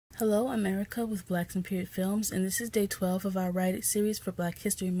Hello, I'm Erica with Blacks and Period Films, and this is day 12 of our Write It series for Black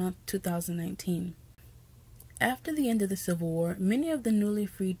History Month 2019. After the end of the Civil War, many of the newly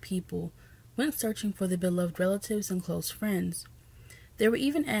freed people went searching for their beloved relatives and close friends. There were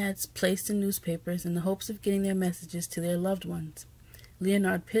even ads placed in newspapers in the hopes of getting their messages to their loved ones.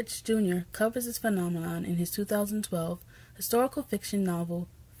 Leonard Pitt Jr. covers this phenomenon in his 2012 historical fiction novel,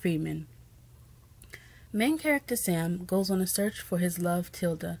 Freeman. Main character Sam goes on a search for his love,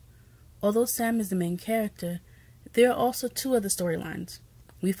 Tilda. Although Sam is the main character, there are also two other storylines.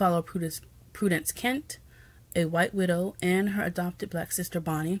 We follow Prudence Kent, a white widow, and her adopted black sister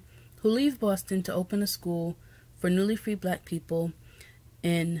Bonnie, who leave Boston to open a school for newly freed black people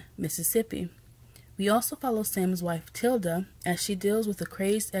in Mississippi. We also follow Sam's wife Tilda as she deals with a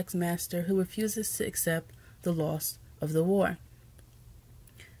crazed ex-master who refuses to accept the loss of the war.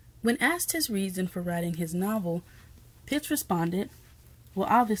 When asked his reason for writing his novel, Pitts responded, "Well,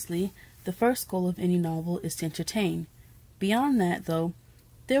 obviously, the first goal of any novel is to entertain. Beyond that, though,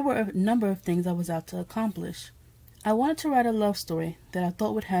 there were a number of things I was out to accomplish. I wanted to write a love story that I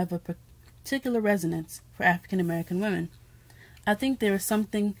thought would have a particular resonance for African American women. I think there is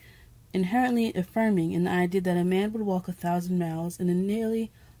something inherently affirming in the idea that a man would walk 1,000 miles in a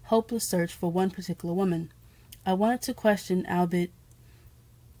nearly hopeless search for one particular woman. I wanted to question, albeit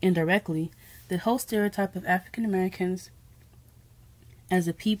indirectly, the whole stereotype of African Americans as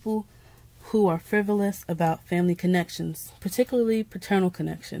a people who are frivolous about family connections, particularly paternal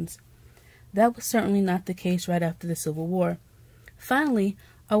connections. That was certainly not the case right after the Civil War. Finally,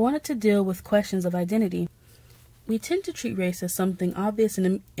 I wanted to deal with questions of identity. We tend to treat race as something obvious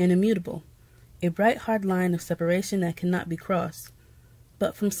and immutable, a bright hard line of separation that cannot be crossed.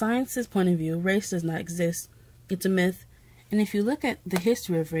 But from science's point of view, race does not exist. It's a myth, and if you look at the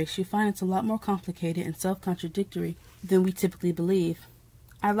history of race, you find it's a lot more complicated and self-contradictory than we typically believe.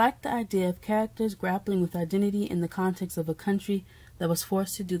 I like the idea of characters grappling with identity in the context of a country that was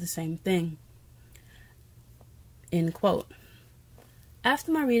forced to do the same thing." End quote.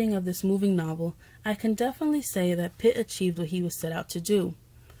 After my reading of this moving novel, I can definitely say that Pitt achieved what he was set out to do.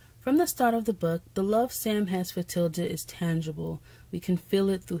 From the start of the book, the love Sam has for Tilda is tangible. We can feel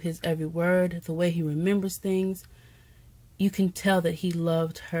it through his every word, the way he remembers things. You can tell that he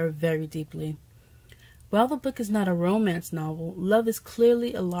loved her very deeply. While the book is not a romance novel, love is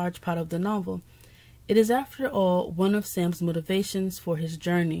clearly a large part of the novel. It is, after all, one of Sam's motivations for his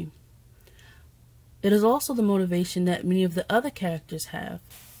journey. It is also the motivation that many of the other characters have.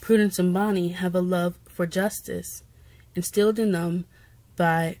 Prudence and Bonnie have a love for justice, instilled in them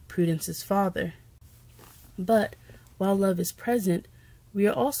by Prudence's father. But while love is present, we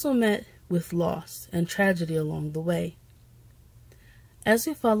are also met with loss and tragedy along the way. As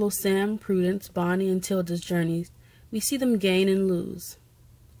we follow Sam, Prudence, Bonnie, and Tilda's journeys, we see them gain and lose,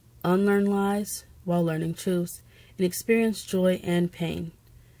 unlearn lies while learning truths, and experience joy and pain.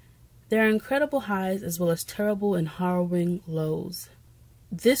 There are incredible highs as well as terrible and harrowing lows.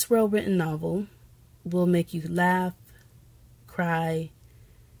 This well-written novel will make you laugh, cry,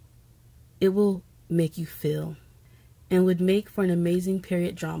 it will make you feel, and would make for an amazing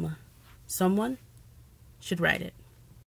period drama. Someone should write it.